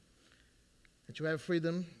 And to have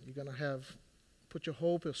freedom, you're going to put your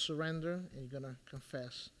hope, your surrender, and you're going to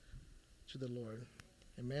confess to the Lord.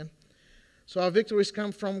 Amen. So our victories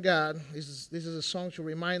come from God. This is a song to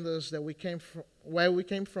remind us that where we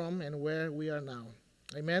came from and where we are now.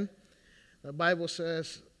 Amen. The Bible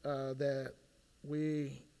says that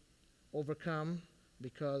we overcome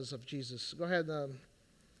because of Jesus. Go ahead.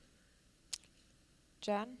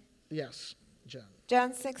 John? Yes, John.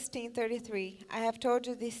 John 16:33. I have told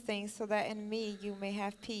you these things so that in me you may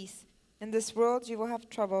have peace. In this world you will have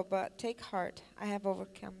trouble, but take heart. I have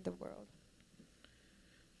overcome the world.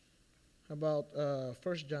 How about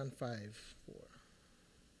 1 John 5:4?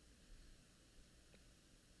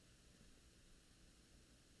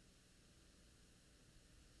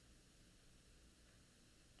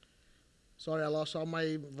 Sorry, I lost all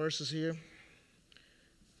my verses here.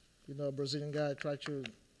 You know, a Brazilian guy tried to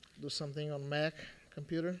do something on Mac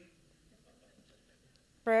computer.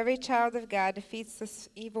 For every child of God defeats this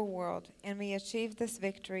evil world, and we achieve this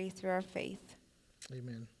victory through our faith.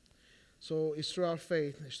 Amen. So it's through our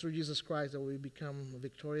faith, it's through Jesus Christ that we become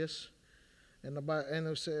victorious. And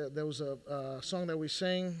there was a song that we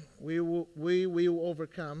sang, we will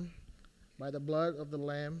overcome by the blood of the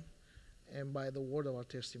Lamb and by the word of our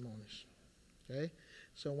testimonies. Okay?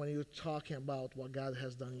 So when you're talking about what God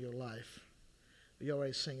has done in your life, you're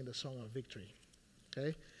already singing the song of victory.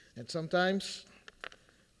 Okay? And sometimes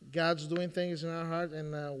God's doing things in our heart,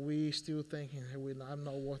 and we still thinking, hey, I'm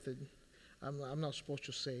not worth it. I'm not supposed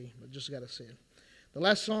to say, but just got to say it. The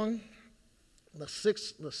last song, the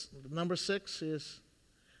number 6 is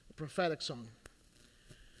the prophetic song.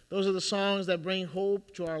 Those are the songs that bring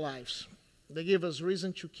hope to our lives. They give us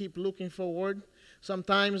reason to keep looking forward.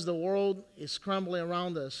 Sometimes the world is crumbling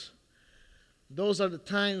around us. Those are the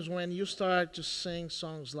times when you start to sing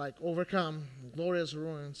songs like Overcome, Glorious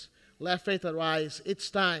Ruins, Let Faith Arise, It's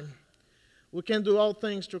Time. We can do all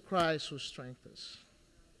things through Christ who strengthens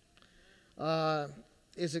us.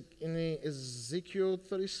 Is it in Ezekiel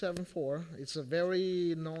 37:4? It's a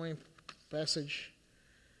very known passage.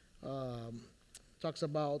 Talks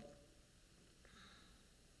about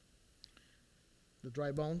the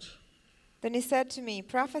dry bones. Then he said to me,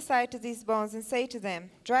 prophesy to these bones and say to them,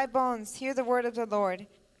 dry bones, hear the word of the Lord.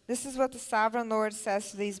 This is what the sovereign Lord says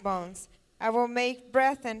to these bones. I will make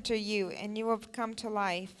breath enter you, and you will come to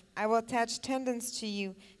life. I will attach tendons to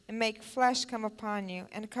you and make flesh come upon you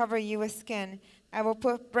and cover you with skin. I will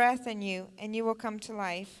put breath in you, and you will come to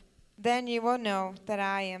life. Then you will know that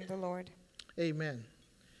I am the Lord. Amen.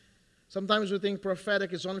 Sometimes we think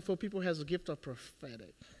prophetic is only for people who has a gift of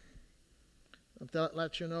prophetic. I'll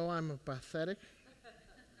let you know I'm pathetic,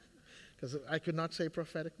 because I could not say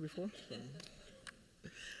prophetic before. So.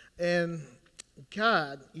 And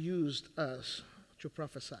God used us to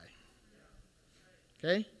prophesy.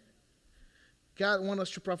 Okay? God wants us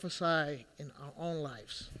to prophesy in our own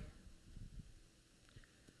lives.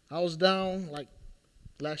 I was down like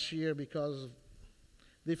last year because of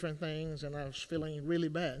different things, and I was feeling really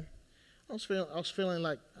bad. I was feeling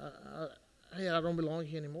like, hey, I don't belong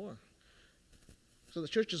here anymore. So the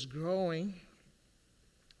church is growing,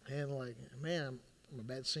 and like, man, I'm a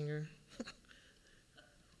bad singer.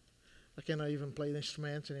 I cannot even play the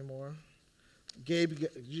instruments anymore. Gabe,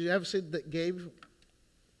 did you ever see that Gabe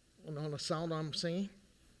on the sound I'm singing?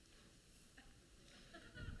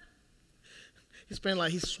 He's been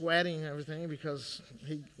like he's sweating and everything because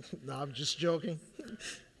no, I'm just joking.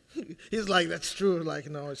 He's like, that's true. Like,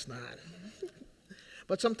 no, it's not.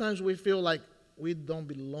 But sometimes we feel like we don't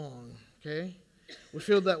belong, okay? We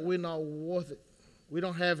feel that we're not worth it. We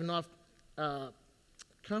don't have enough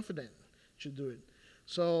confidence to do it.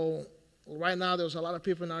 So right now, there's a lot of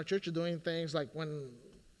people in our church doing things like when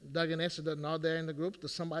Doug and Esther are not there in the group, that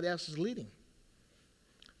somebody else is leading.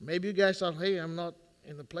 Maybe you guys thought, hey, I'm not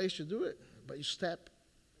in the place to do it, but you step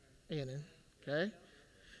in it, okay?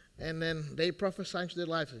 And then they prophesy into their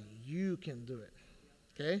life, you can do it,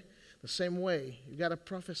 okay? The same way, you got to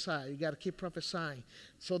prophesy. You got to keep prophesying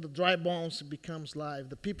so the dry bones becomes live.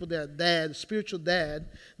 The people that are dead, spiritual dead,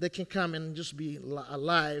 they can come and just be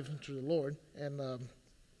alive to the Lord. And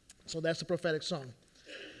so that's the prophetic song.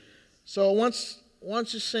 So once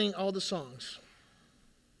you sing all the songs,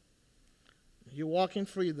 you walk in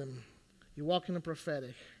freedom. You walk in the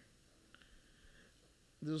prophetic.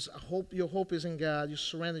 There's a hope. Your hope is in God. You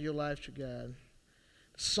surrender your life to God.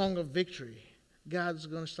 Song of victory. God's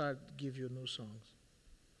going to start to give you new songs.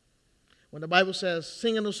 When the Bible says,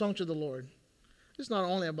 sing a new song to the Lord, it's not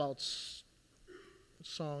only about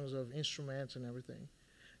songs of instruments and everything.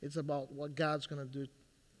 It's about what God's going to do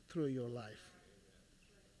through your life.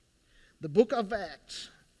 The book of Acts,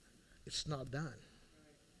 it's not done.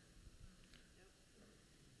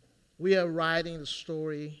 We are writing the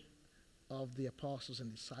story of the apostles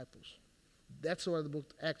and disciples. That's what the book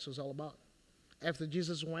of Acts is all about. After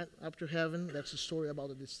Jesus went up to heaven, that's the story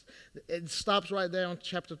about this. It stops right there on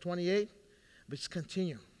chapter 28, but it's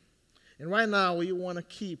continue. And right now, we want to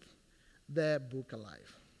keep that book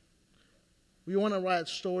alive. We want to write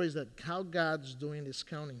stories that how God's doing this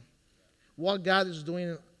counting, what God is doing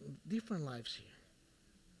in different lives here.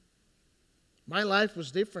 My life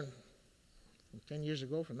was different 10 years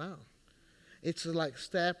ago from now. It's like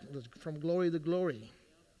step from glory to glory,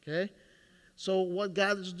 okay? So what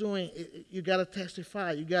God is doing, you got to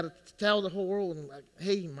testify. You got to tell the whole world, like,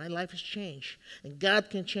 hey, my life has changed. And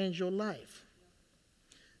God can change your life.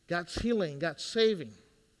 God's healing, God's saving.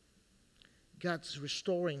 God's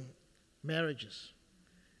restoring marriages.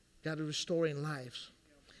 God is restoring lives.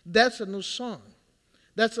 That's a new song.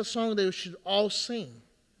 That's a song that we should all sing.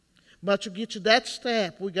 But to get to that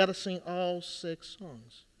step, we got to sing all 6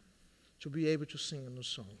 songs to be able to sing a new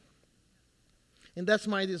song. And that's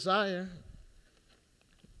my desire.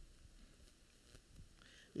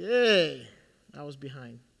 Yay! I was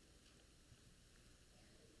behind.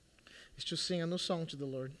 It's to sing a new song to the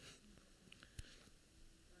Lord.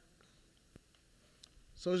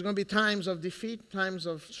 So there's going to be times of defeat, times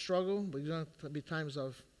of struggle, but there's going to be times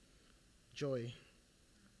of joy.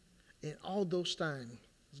 In all those times,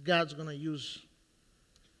 God's going to use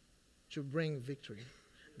to bring victory.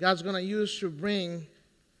 God's going to use to bring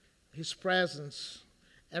His presence.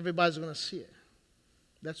 Everybody's going to see it.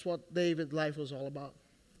 That's what David's life was all about.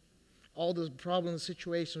 All the problems,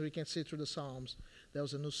 situations we can see through the Psalms, there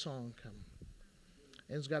was a new song come.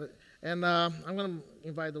 And it's got it. And I'm going to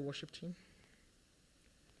invite the worship team.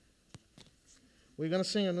 We're going to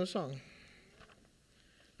sing a new song.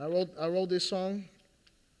 I wrote this song,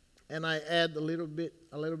 and I add a little bit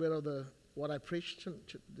of what I preached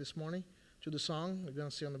this morning to the song. We're going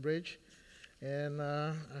to sing on the bridge. And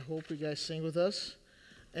I hope you guys sing with us.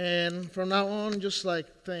 And from now on, just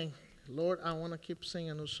like think, Lord, I want to keep singing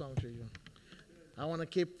a new song to you. I want to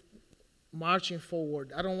keep marching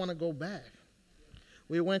forward. I don't want to go back.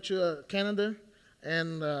 We went to Canada,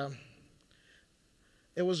 and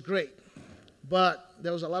it was great. But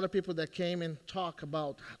there was a lot of people that came and talked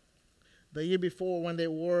about the year before when they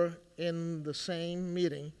were in the same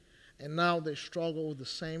meeting, and now they struggle with the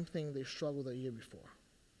same thing they struggled the year before.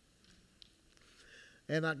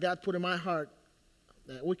 And God put in my heart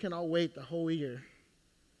that we cannot wait the whole year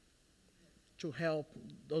to help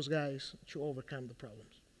those guys to overcome the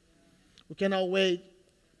problems. We cannot wait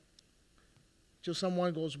till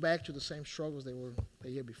someone goes back to the same struggles they were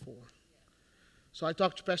the year before. So I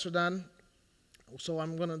talked to Pastor Dan. So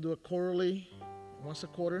I'm going to do a quarterly, once a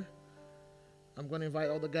quarter. I'm going to invite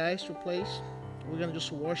all the guys to a place. We're going to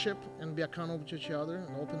just worship and be accountable to each other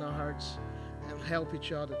and open our hearts and help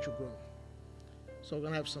each other to grow. So we're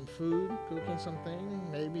going to have some food, cooking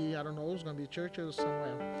something. Maybe, I don't know, it's going to be churches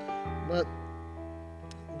somewhere. But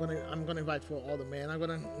I'm going to invite for all the men. I'm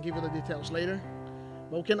going to give you the details later.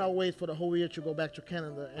 But we cannot wait for the whole year to go back to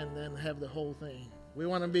Canada and then have the whole thing. We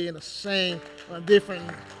want to be in the same, different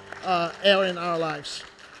area in our lives.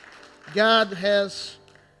 God has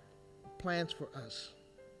plans for us.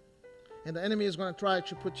 And the enemy is going to try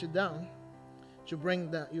to put you down, to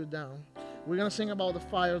bring you down. We're going to sing about the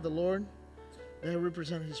fire of the Lord that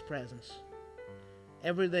represents His presence.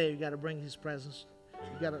 Every day you got to bring His presence.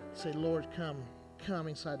 You got to say, Lord, come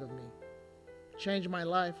inside of me. Change my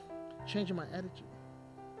life. Change my attitude.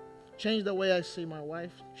 Change the way I see my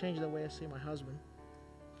wife. Change the way I see my husband.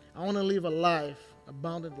 I want to live a life,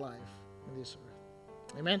 abundant life in this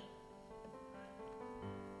earth. Amen?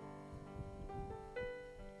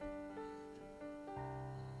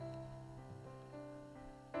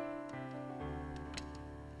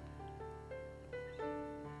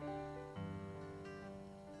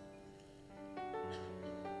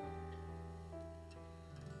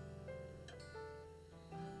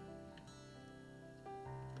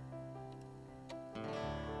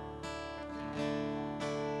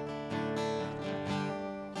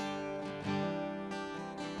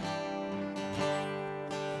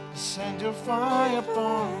 Send your fire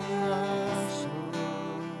upon us, Lord.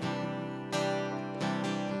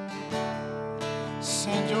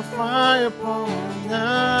 Send your fire upon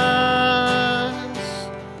us.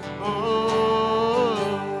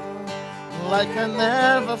 like I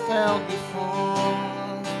never felt before.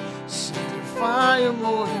 Send your fire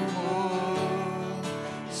more and more.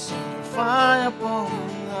 Send your fire upon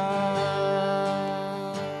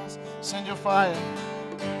us. Send your fire.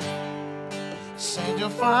 Send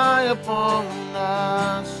your fire upon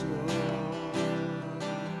us, Lord.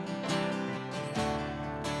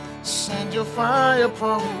 Send your fire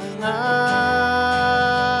upon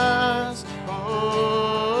us,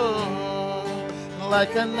 oh,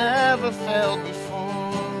 like I never felt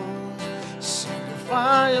before. Send your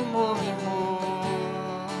fire more and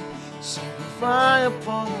more. Send your fire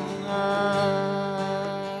upon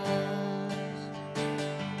us.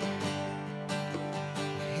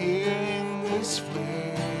 Here in this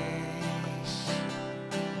place,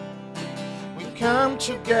 we come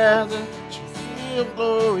together to feel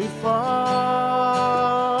glory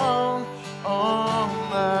fall on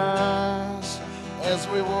us as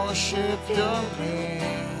we worship your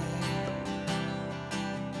name.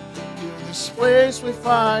 Fill this place with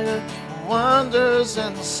fire, wonders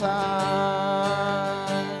and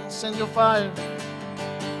signs. Send your fire.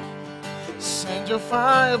 Send your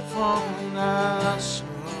fire upon us, Lord.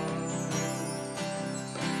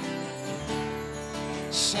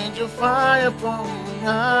 Send your fire upon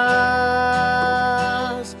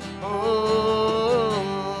us,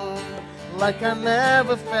 oh, like I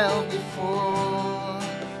never felt before.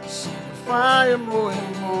 Send your fire more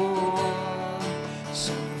and more.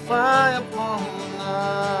 Send your fire upon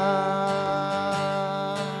us.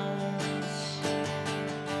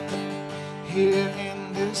 Here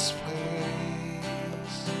in this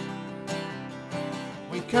place,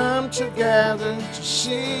 we come together to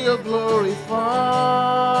see your glory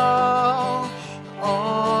fall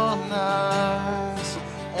on us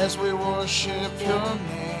as we worship your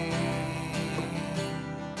name.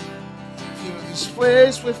 Fill this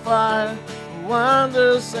place with fire,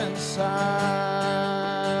 wonders and signs.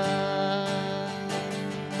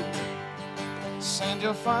 Send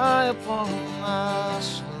your fire upon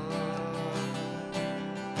us,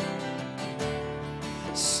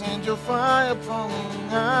 send your fire upon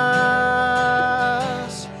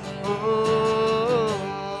us, oh,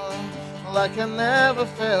 like I never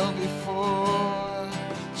felt before.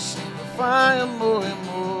 Send your fire more and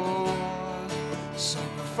more. Send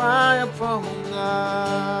your fire upon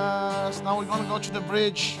us. Now we're going to go to the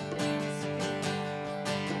bridge.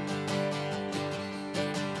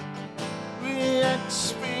 We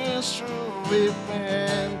experience true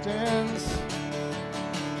repentance.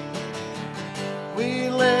 We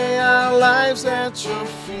lay our lives at your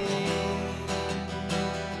feet.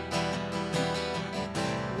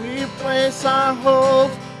 We place our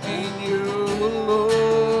hope in you, Lord.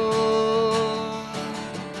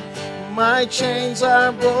 My chains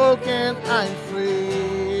are broken, I'm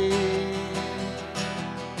free.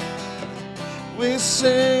 We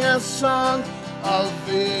sing a song of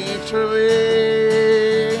victory.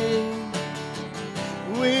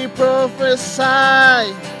 We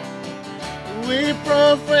prophesy. We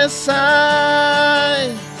prophesy.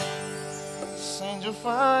 Send your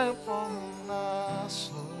fire upon us,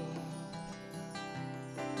 Lord.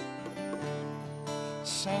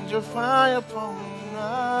 Send your fire upon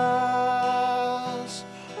us,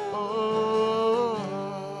 oh,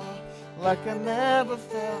 like I never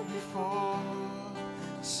felt before.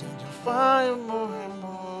 Send your fire more and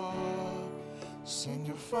more. Send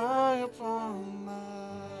your fire upon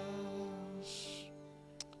us.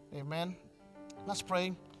 Amen. Let's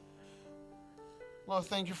pray. Lord,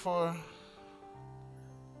 thank you for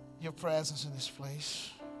your presence in this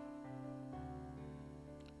place.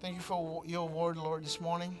 Thank you for your word, Lord, this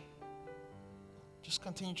morning. Just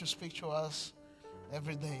continue to speak to us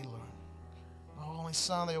every day, Lord. Not only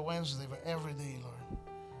Sunday or Wednesday, but every day, Lord.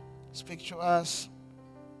 Speak to us.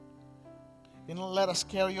 And let us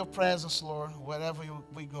carry your presence, Lord, wherever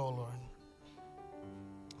we go, Lord.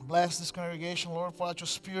 Bless this congregation, Lord. Pour out your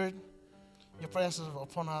spirit, your presence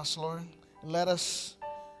upon us, Lord. And let us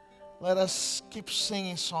keep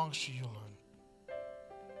singing songs to you, Lord.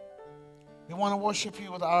 We want to worship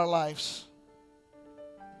you with our lives.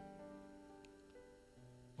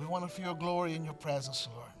 We want to feel your glory in your presence,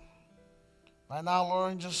 Lord. Right now,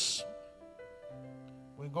 Lord,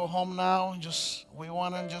 we go home now. We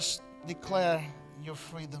want to just declare your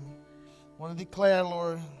freedom. We want to declare,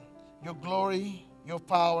 Lord, your glory, your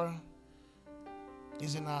power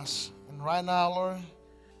is in us. And right now, Lord,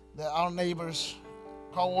 that our neighbors,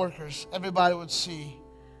 co-workers, everybody would see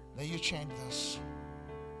that you changed us.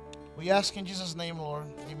 We ask in Jesus' name, Lord.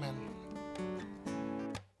 Amen.